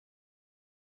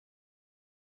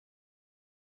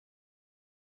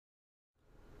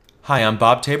Hi, I'm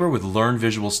Bob Tabor with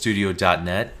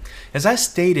LearnVisualStudio.net. As I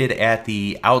stated at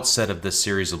the outset of this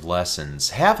series of lessons,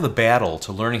 half of the battle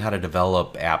to learning how to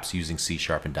develop apps using C#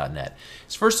 and .NET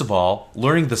is first of all,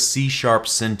 learning the C#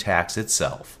 syntax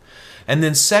itself. And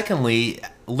then secondly,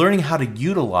 learning how to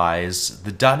utilize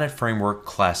the .NET Framework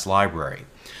class library.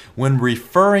 When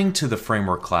referring to the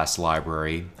Framework class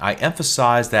library, I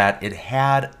emphasize that it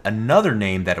had another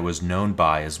name that it was known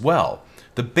by as well,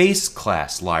 the base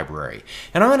class library.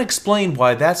 And I'm going to explain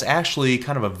why that's actually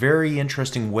kind of a very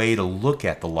interesting way to look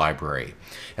at the library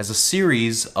as a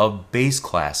series of base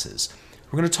classes.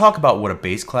 We're going to talk about what a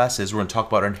base class is. We're going to talk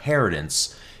about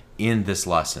inheritance in this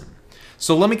lesson.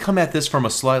 So let me come at this from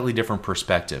a slightly different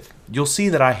perspective. You'll see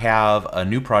that I have a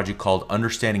new project called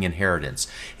Understanding Inheritance.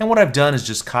 And what I've done is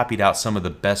just copied out some of the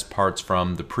best parts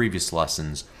from the previous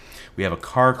lessons. We have a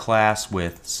car class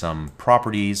with some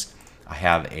properties. I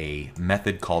have a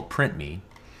method called printMe.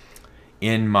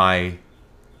 In my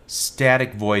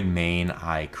static void main,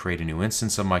 I create a new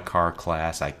instance of my car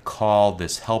class. I call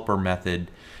this helper method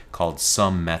called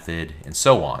sum method, and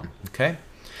so on. Okay?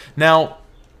 Now,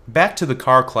 back to the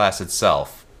car class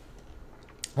itself.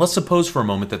 Let's suppose for a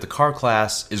moment that the car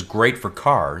class is great for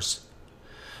cars,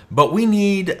 but we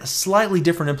need a slightly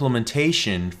different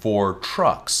implementation for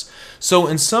trucks. So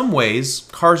in some ways,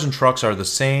 cars and trucks are the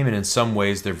same, and in some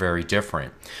ways they're very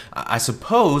different. I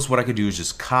suppose what I could do is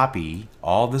just copy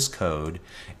all this code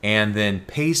and then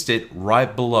paste it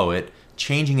right below it,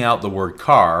 changing out the word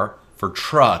car for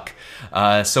truck,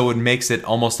 so it makes it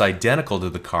almost identical to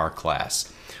the car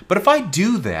class. But if I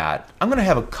do that, I'm going to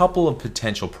have a couple of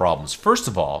potential problems. First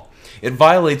of all, it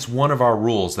violates one of our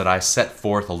rules that I set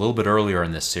forth a little bit earlier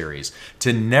in this series,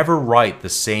 to never write the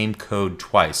same code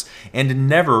twice and to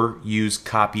never use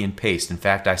copy and paste. In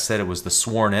fact, I said it was the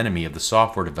sworn enemy of the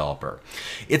software developer.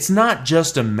 It's not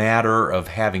just a matter of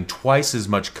having twice as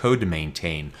much code to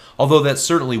maintain, although that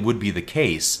certainly would be the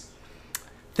case.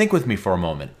 Think with me for a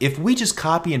moment. If we just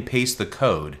copy and paste the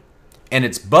code and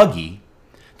it's buggy,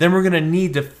 then we're going to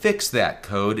need to fix that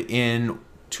code in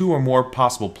 2 or more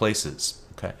possible places.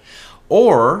 Okay?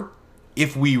 Or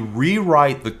if we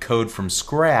rewrite the code from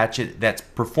scratch, that's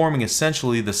performing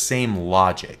essentially the same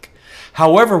logic.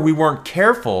 However, we weren't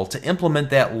careful to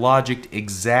implement that logic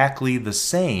exactly the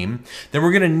same, then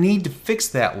we're going to need to fix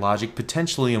that logic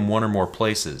potentially in 1 or more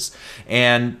places.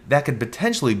 And that could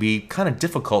potentially be kind of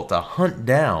difficult to hunt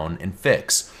down and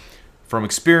fix. From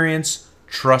experience,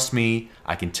 trust me,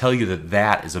 I can tell you that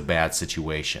that is a bad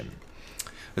situation.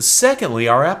 Secondly,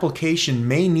 our application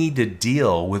may need to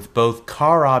deal with both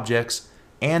car objects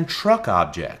and truck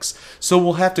objects. So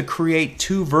we'll have to create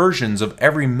 2 versions of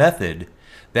every method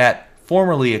that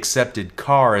formerly accepted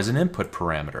car as an input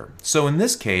parameter. So in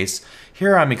this case,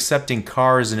 here I'm accepting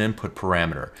car as an input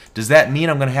parameter. Does that mean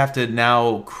I'm going to have to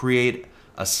now create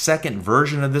a second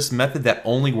version of this method that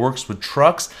only works with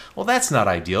trucks? Well, that's not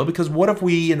ideal, because what if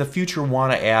we in the future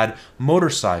want to add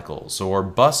motorcycles or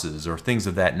buses or things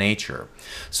of that nature?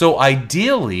 So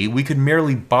ideally, we could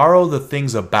merely borrow the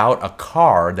things about a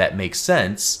car that make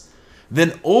sense,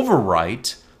 then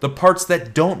overwrite the parts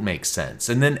that don't make sense,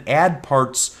 and then add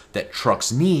parts that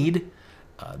trucks need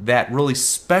that really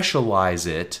specialize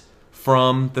it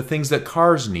from the things that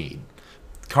cars need.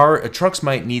 Trucks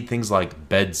might need things like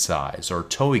bed size or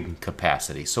towing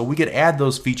capacity, so we could add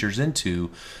those features into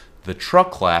the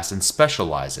truck class and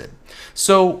specialize it.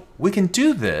 So we can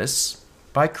do this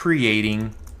by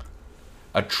creating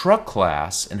a truck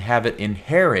class and have it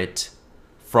inherit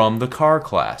from the car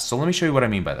class. So let me show you what I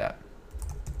mean by that.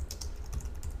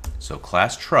 So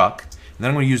class truck, and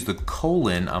then I'm going to use the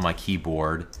colon on my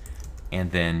keyboard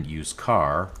and then use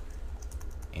car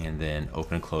and then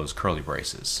open and close curly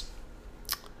braces.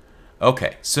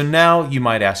 Okay, so now you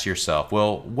might ask yourself,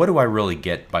 well, what do I really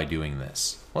get by doing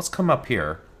this? Let's come up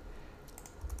here,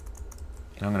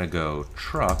 and I'm going to go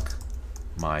truck,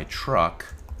 my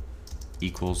truck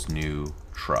equals new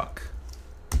truck.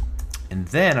 And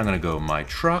then I'm going to go my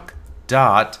truck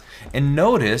dot, and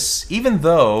notice, even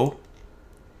though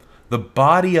the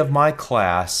body of my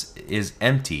class is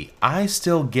empty, I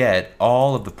still get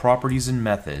all of the properties and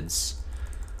methods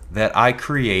that I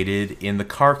created in the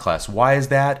car class. Why is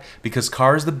that? Because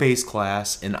car is the base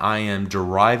class, and I am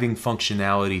deriving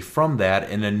functionality from that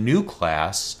in a new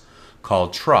class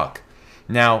called truck.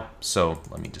 Now, so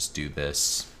let me just do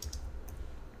this.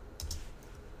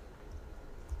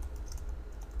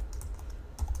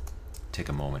 Take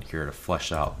a moment here to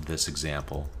flesh out this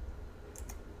example.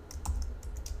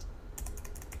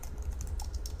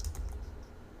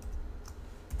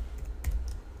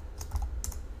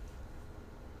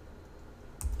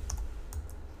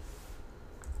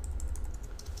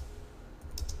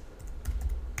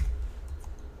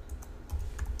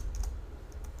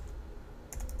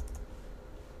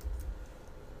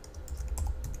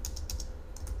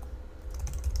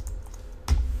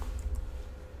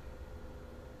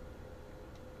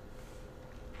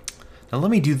 Now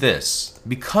let me do this.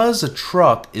 Because a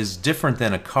truck is different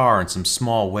than a car in some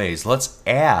small ways, let's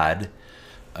add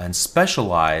and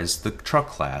specialize the truck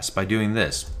class by doing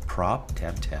this. Prop,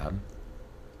 tab,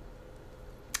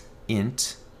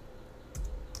 int,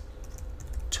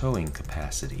 towing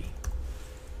capacity.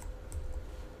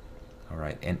 All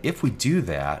right, and if we do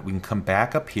that, we can come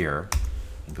back up here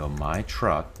and go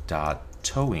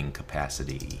myTruck.towing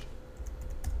capacity.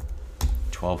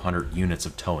 1,200 units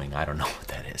of towing. I don't know what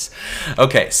that is.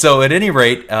 Okay, so at any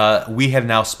rate, we have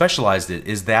now specialized it.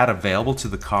 Is that available to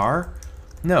the car?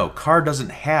 No, car doesn't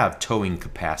have towing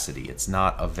capacity. It's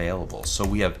not available. So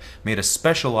we have made a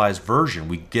specialized version.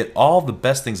 We get all the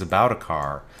best things about a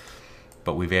car,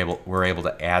 but we're able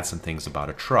to add some things about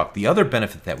a truck. The other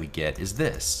benefit that we get is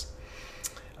this.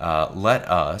 Let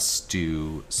us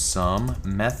do some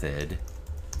method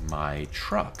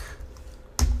myTruck.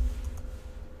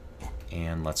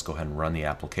 And let's go ahead and run the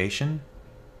application.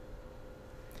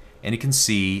 And you can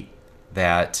see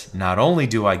that not only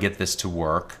do I get this to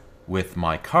work with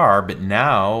my car, but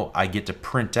now I get to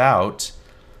print out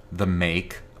the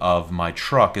make of my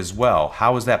truck as well.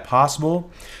 How is that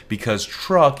possible? Because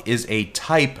truck is a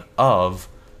type of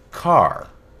car.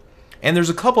 And there's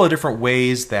a couple of different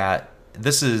ways that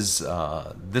this is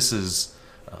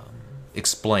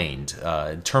explained,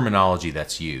 terminology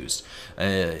that's used.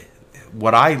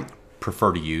 What I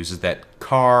prefer to use is that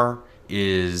car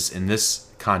is, in this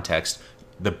context,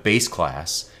 the base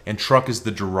class, and truck is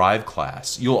the derived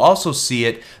class. You'll also see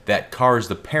it that car is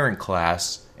the parent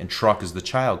class and truck is the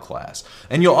child class.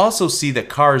 And you'll also see that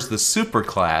car is the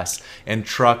superclass and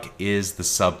truck is the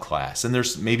subclass. And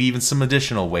there's maybe even some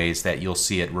additional ways that you'll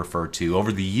see it referred to.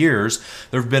 Over the years,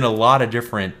 there have been a lot of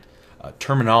different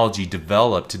terminology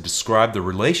developed to describe the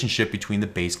relationship between the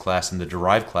base class and the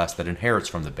derived class that inherits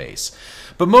from the base.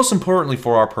 But most importantly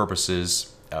for our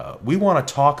purposes, we want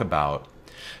to talk about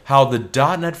how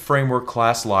the .NET Framework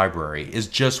class library is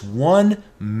just one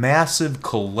massive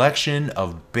collection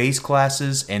of base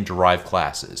classes and derived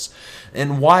classes.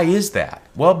 And why is that?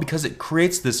 Well, because it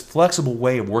creates this flexible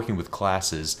way of working with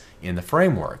classes in the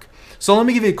framework. So let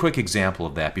me give you a quick example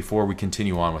of that before we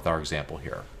continue on with our example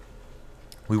here.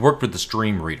 We worked with the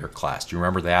stream reader class. Do you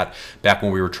remember that? Back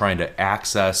when we were trying to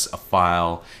access a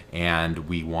file and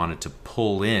we wanted to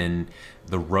pull in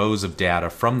the rows of data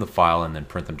from the file and then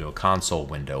print them to a console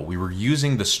window. We were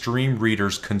using the stream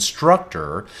reader's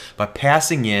constructor by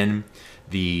passing in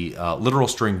the literal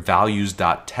string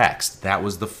values.txt. That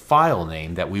was the file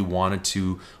name that we wanted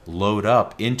to load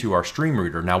up into our stream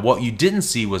reader. Now what you didn't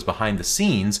see was behind the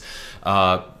scenes,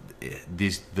 the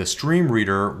stream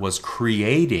reader was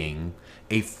creating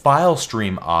a file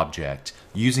stream object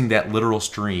using that literal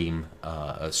string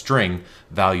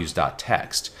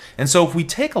values.txt. And so if we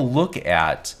take a look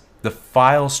at the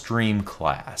file stream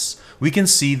class, we can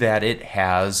see that it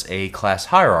has a class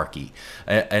hierarchy,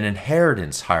 an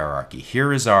inheritance hierarchy.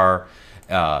 Here is our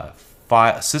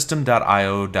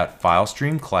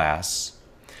System.io.filestream class,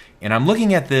 and I'm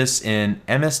looking at this in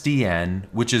MSDN,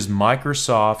 which is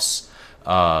Microsoft's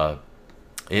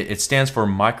it stands for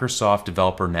Microsoft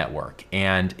Developer Network,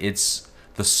 and it's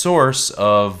the source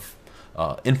of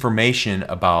information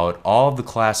about all of the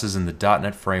classes in the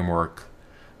 .NET Framework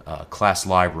class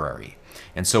library.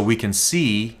 And so we can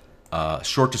see a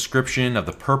short description of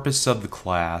the purpose of the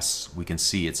class. We can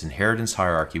see its inheritance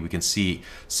hierarchy. We can see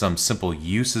some simple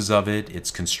uses of it, its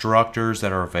constructors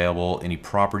that are available, any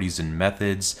properties and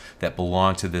methods that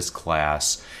belong to this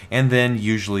class, and then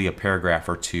usually a paragraph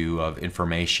or two of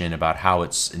information about how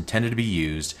it's intended to be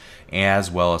used,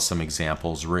 as well as some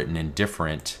examples written in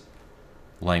different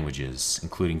languages,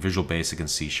 including Visual Basic and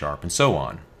C# and so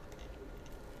on.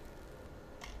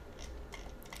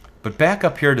 But back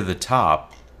up here to the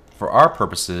top, for our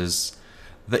purposes,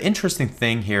 the interesting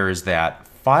thing here is that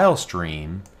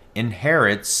FileStream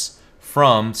inherits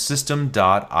from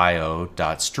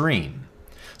System.io.stream.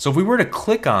 So if we were to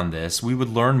click on this, we would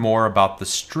learn more about the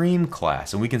stream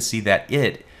class, and we can see that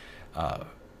it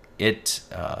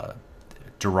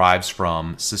derives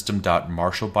from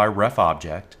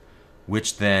System.MarshallByRefObject,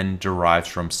 which then derives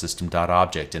from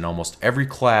System.Object. And almost every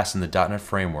class in the .NET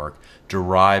Framework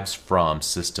derives from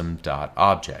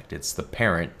System.Object. It's the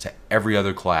parent to every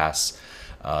other class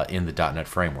in the .NET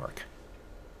Framework.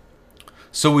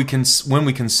 So when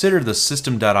we consider the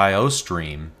System.io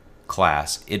stream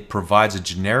class, it provides a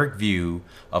generic view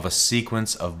of a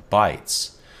sequence of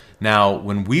bytes. Now,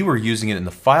 when we were using it in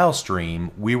the file stream,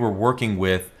 we were working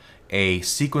with a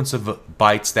sequence of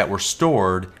bytes that were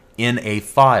stored in a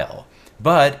file.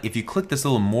 But if you click this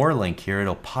little more link here,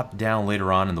 it'll pop down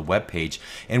later on in the web page,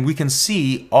 and we can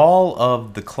see all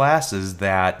of the classes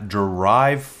that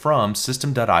derive from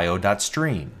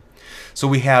System.io.stream. So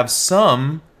we have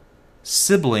some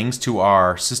siblings to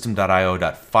our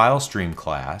System.io.filestream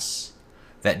class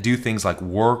that do things like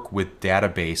work with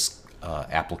database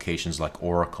applications like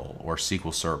Oracle or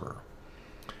SQL Server.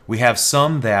 We have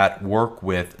some that work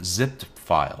with zipped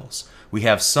files. We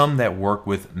have some that work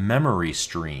with memory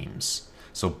streams,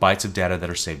 so bytes of data that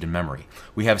are saved in memory.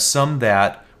 We have some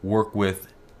that work with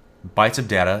bytes of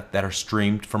data that are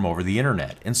streamed from over the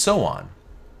internet, and so on.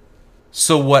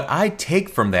 So what I take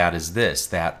from that is this,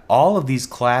 that all of these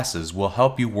classes will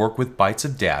help you work with bytes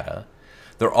of data.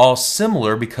 They're all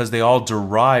similar because they all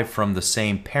derive from the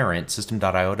same parent,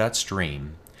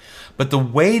 System.io.stream. But the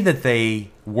way that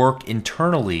they work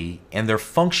internally and their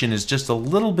function is just a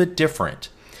little bit different.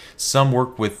 Some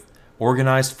work with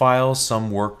organized files,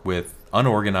 some work with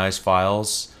unorganized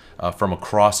files from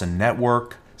across a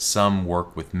network, some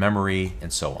work with memory,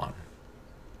 and so on.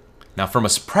 Now, from a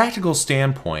practical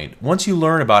standpoint, once you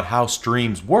learn about how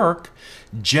streams work,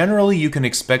 generally you can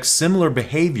expect similar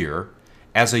behavior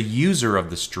as a user of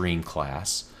the stream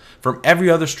class from every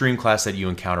other stream class that you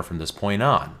encounter from this point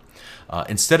on.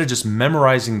 Instead of just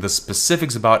memorizing the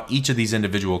specifics about each of these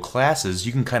individual classes,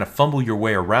 you can kind of fumble your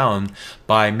way around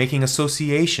by making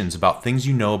associations about things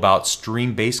you know about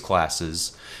stream-based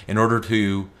classes in order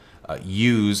to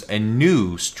use a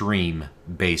new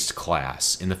stream-based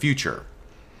class in the future.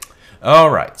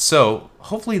 Alright, so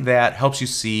hopefully that helps you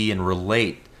see and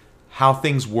relate how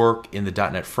things work in the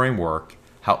 .NET framework,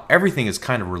 how everything is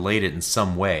kind of related in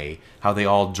some way, how they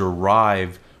all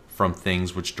derive from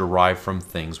things which derive from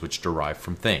things which derive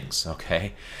from things,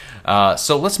 okay?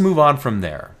 So let's move on from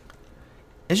there.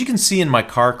 As you can see in my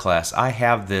car class, I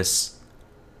have this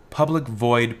public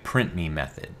void print me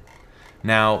method.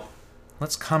 Now,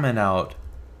 let's comment out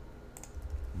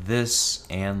this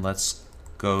and let's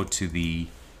go to the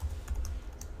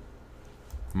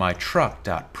my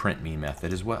truck.printme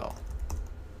method as well.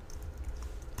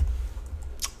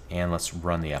 And let's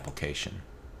run the application.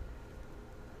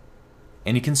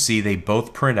 And you can see they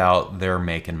both print out their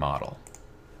make and model.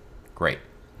 Great.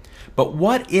 But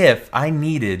what if I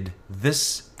needed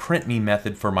this print me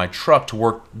method for my truck to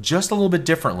work just a little bit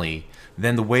differently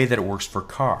than the way that it works for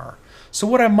car? So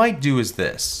what I might do is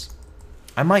this.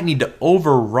 I might need to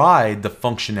override the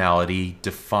functionality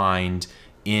defined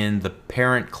in the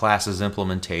parent class's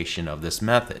implementation of this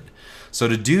method. So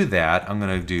to do that, I'm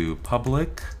going to do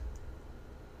public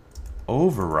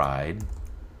override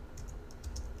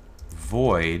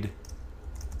void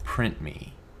print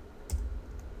me.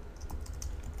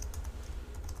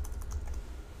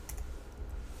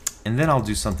 And then I'll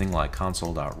do something like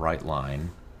console.writeLine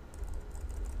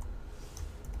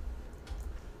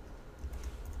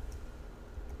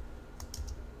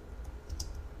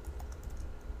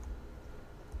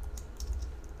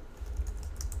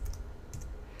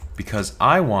because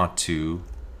I want to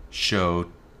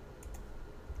show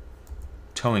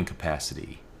towing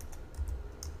capacity.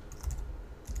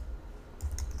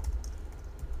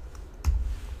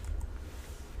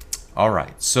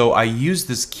 Alright, so I use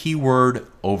this keyword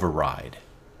override.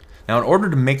 Now in order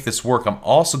to make this work, I'm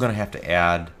also going to have to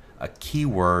add a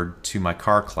keyword to my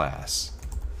car class.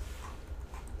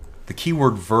 The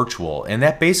keyword virtual, and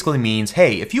that basically means,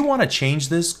 hey, if you want to change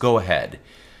this, go ahead.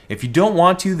 If you don't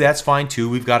want to, that's fine too.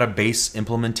 We've got a base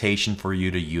implementation for you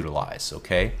to utilize,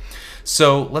 okay?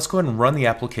 So let's go ahead and run the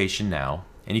application now,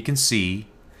 and you can see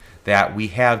that we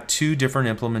have two different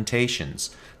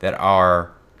implementations that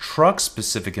are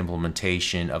truck-specific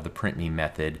implementation of the print me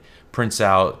method prints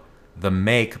out the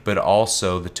make but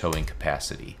also the towing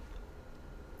capacity.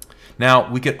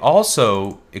 Now we could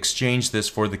also exchange this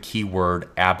for the keyword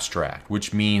abstract,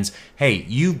 which means, hey,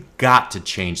 you've got to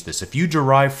change this. If you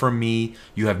derive from me,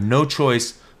 you have no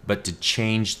choice but to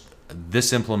change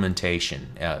this implementation.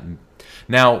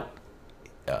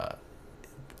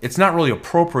 It's not really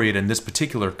appropriate in this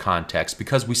particular context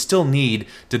because we still need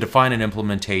to define an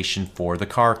implementation for the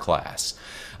car class.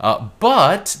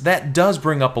 But that does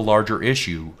bring up a larger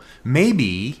issue.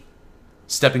 Maybe,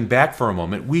 stepping back for a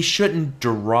moment, we shouldn't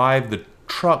derive the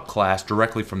truck class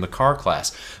directly from the car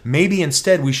class. Maybe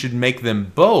instead we should make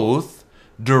them both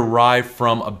derive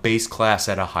from a base class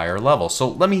at a higher level. So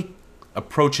let me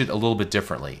approach it a little bit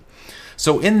differently.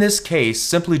 So in this case,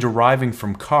 simply deriving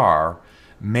from car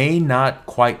may not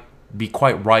quite be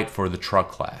quite right for the truck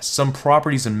class. Some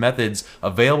properties and methods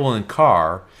available in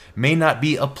car may not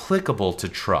be applicable to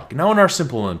truck. Now in our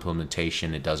simple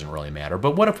implementation it doesn't really matter,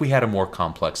 but what if we had a more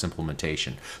complex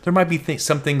implementation? There might be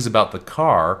some things about the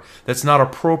car that's not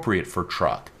appropriate for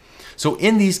truck. So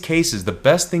in these cases, the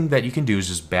best thing that you can do is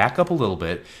just back up a little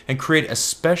bit and create a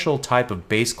special type of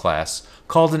base class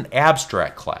called an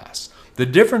abstract class. The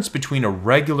difference between a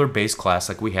regular base class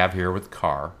like we have here with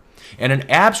car and an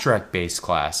abstract base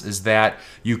class is that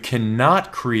you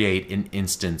cannot create an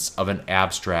instance of an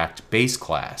abstract base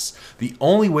class. The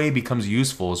only way it becomes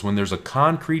useful is when there's a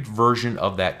concrete version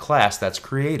of that class that's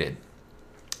created.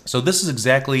 So this is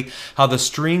exactly how the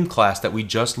stream class that we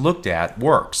just looked at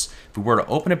works. If we were to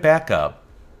open it back up,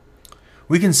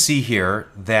 we can see here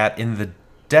that in the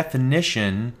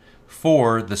definition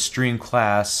for the stream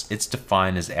class, it's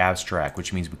defined as abstract,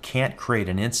 which means we can't create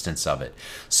an instance of it.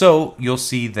 So you'll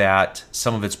see that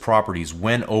some of its properties,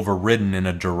 when overridden in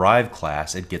a derived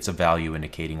class, it gets a value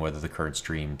indicating whether the current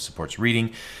stream supports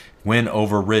reading. When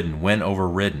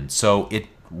overridden. So it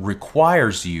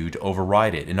requires you to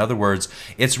override it. In other words,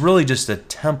 it's really just a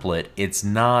template. It's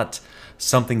not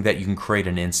something that you can create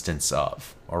an instance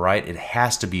of. All right? It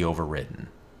has to be overridden.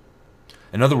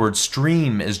 In other words,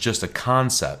 stream is just a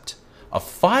concept. A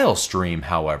file stream,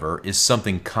 however, is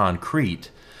something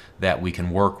concrete that we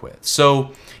can work with.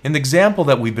 So in the example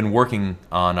that we've been working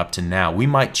on up to now, we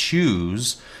might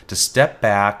choose to step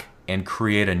back and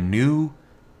create a new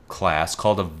class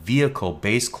called a vehicle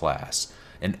base class,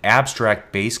 an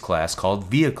abstract base class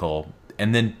called vehicle,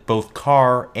 and then both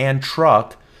car and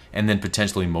truck, and then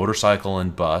potentially motorcycle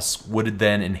and bus would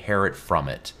then inherit from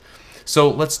it. So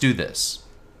let's do this.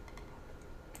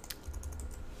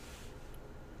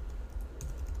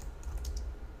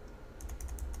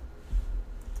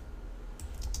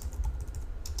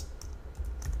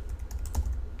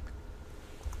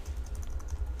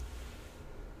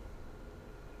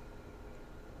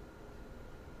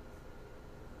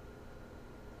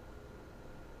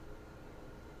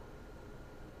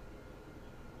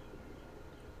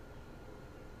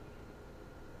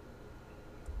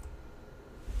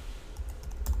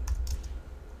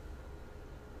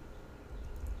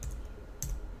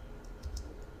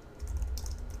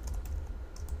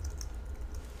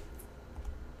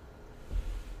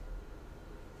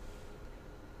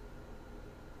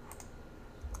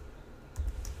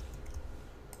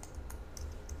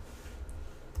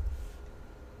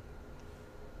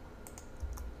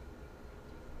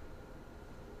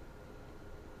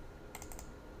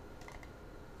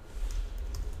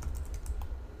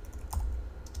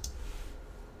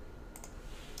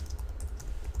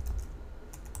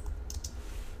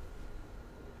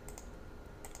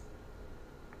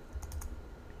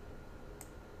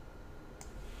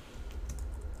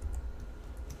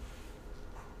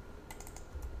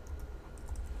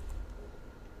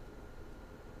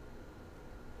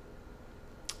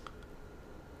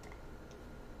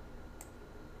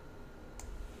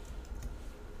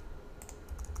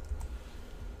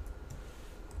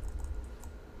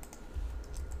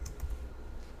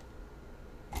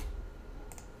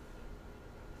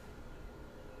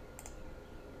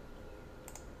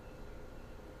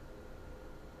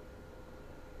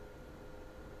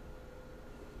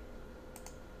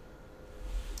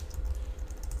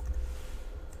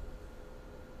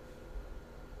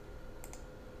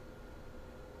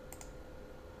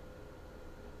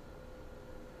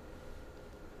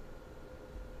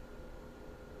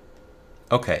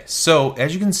 Okay, so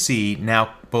as you can see,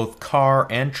 now both car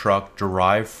and truck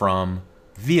derive from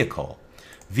vehicle.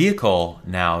 Vehicle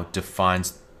now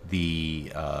defines the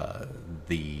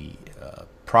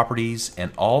properties,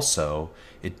 and also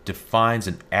it defines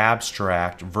an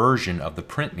abstract version of the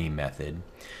printMe method.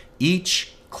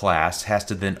 Each class has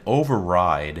to then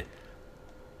override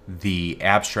the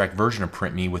abstract version of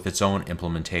printMe with its own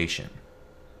implementation.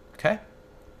 Okay?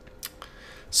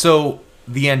 So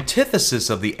the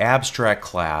antithesis of the abstract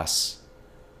class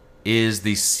is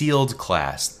the sealed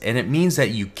class, and it means that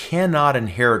you cannot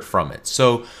inherit from it.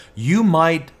 So you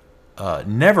might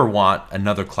never want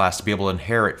another class to be able to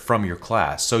inherit from your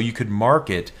class. So you could mark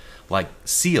it like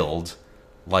sealed,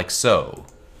 like so.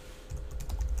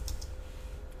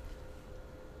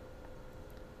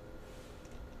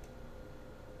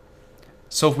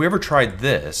 So if we ever tried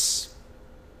this,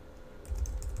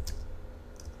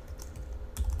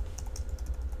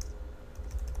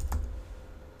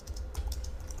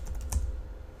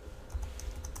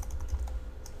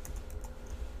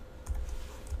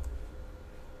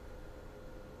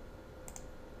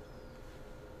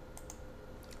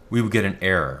 we would get an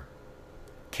error.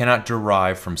 Cannot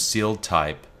derive from sealed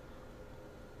type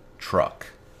truck.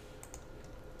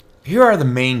 Here are the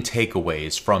main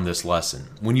takeaways from this lesson.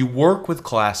 When you work with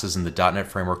classes in the .NET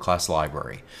Framework class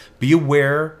library, be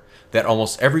aware that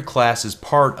almost every class is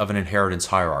part of an inheritance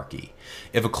hierarchy.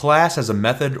 If a class has a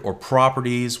method or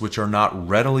properties which are not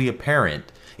readily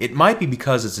apparent, it might be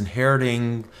because it's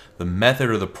inheriting the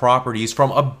method or the properties from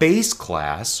a base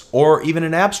class or even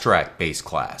an abstract base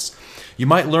class. You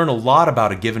might learn a lot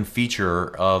about a given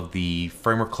feature of the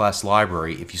framework class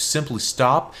library if you simply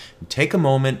stop and take a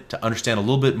moment to understand a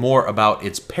little bit more about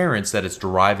its parents that it's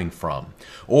deriving from,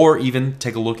 or even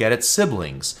take a look at its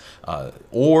siblings,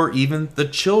 or even the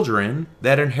children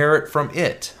that inherit from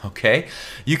it. Okay?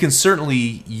 You can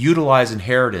certainly utilize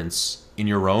inheritance in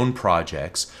your own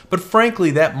projects, but frankly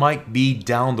that might be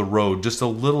down the road just a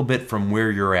little bit from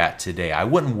where you're at today. I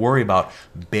wouldn't worry about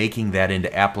baking that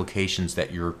into applications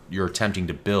that you're attempting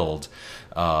to build.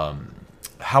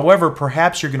 However,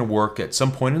 perhaps you're going to work at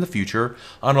some point in the future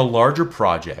on a larger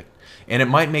project, and it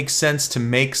might make sense to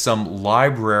make some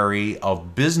library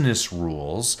of business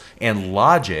rules and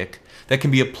logic that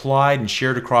can be applied and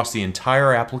shared across the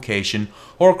entire application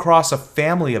or across a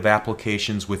family of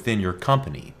applications within your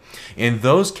company. In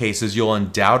those cases, you'll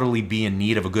undoubtedly be in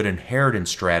need of a good inheritance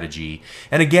strategy.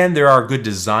 And again, there are good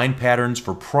design patterns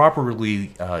for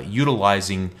properly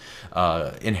utilizing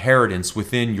inheritance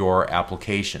within your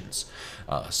applications.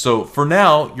 So for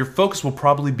now, your focus will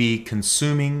probably be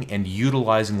consuming and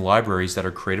utilizing libraries that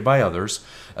are created by others,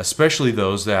 especially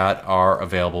those that are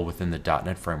available within the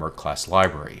 .NET Framework class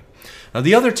library. Now,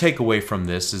 the other takeaway from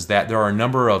this is that there are a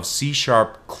number of C#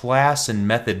 class and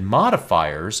method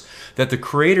modifiers that the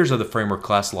creators of the Framework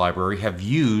class library have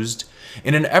used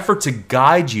in an effort to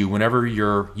guide you whenever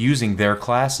you're using their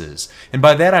classes. And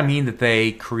by that I mean that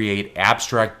they create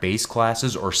abstract base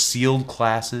classes or sealed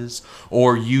classes,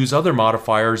 or use other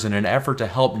modifiers in an effort to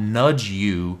help nudge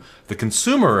you, the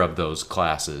consumer of those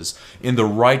classes, in the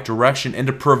right direction and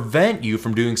to prevent you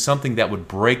from doing something that would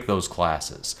break those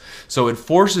classes. So it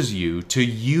forces you to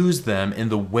use them in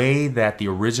the way that the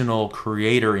original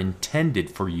creator intended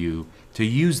for you to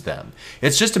use them.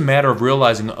 It's just a matter of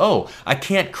realizing, oh, I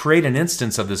can't create an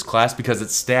instance of this class because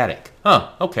it's static.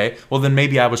 Okay, well then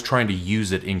maybe I was trying to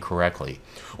use it incorrectly.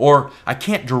 Or I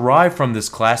can't derive from this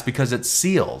class because it's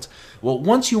sealed. Well,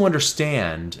 once you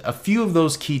understand a few of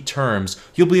those key terms,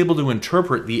 you'll be able to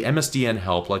interpret the MSDN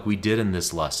help like we did in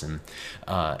this lesson,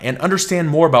 and understand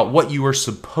more about what you are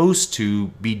supposed to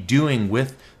be doing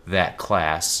with that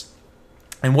class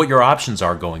and what your options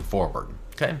are going forward.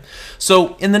 Okay?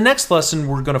 So in the next lesson,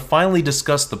 we're going to finally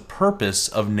discuss the purpose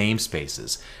of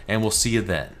namespaces, and we'll see you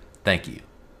then. Thank you.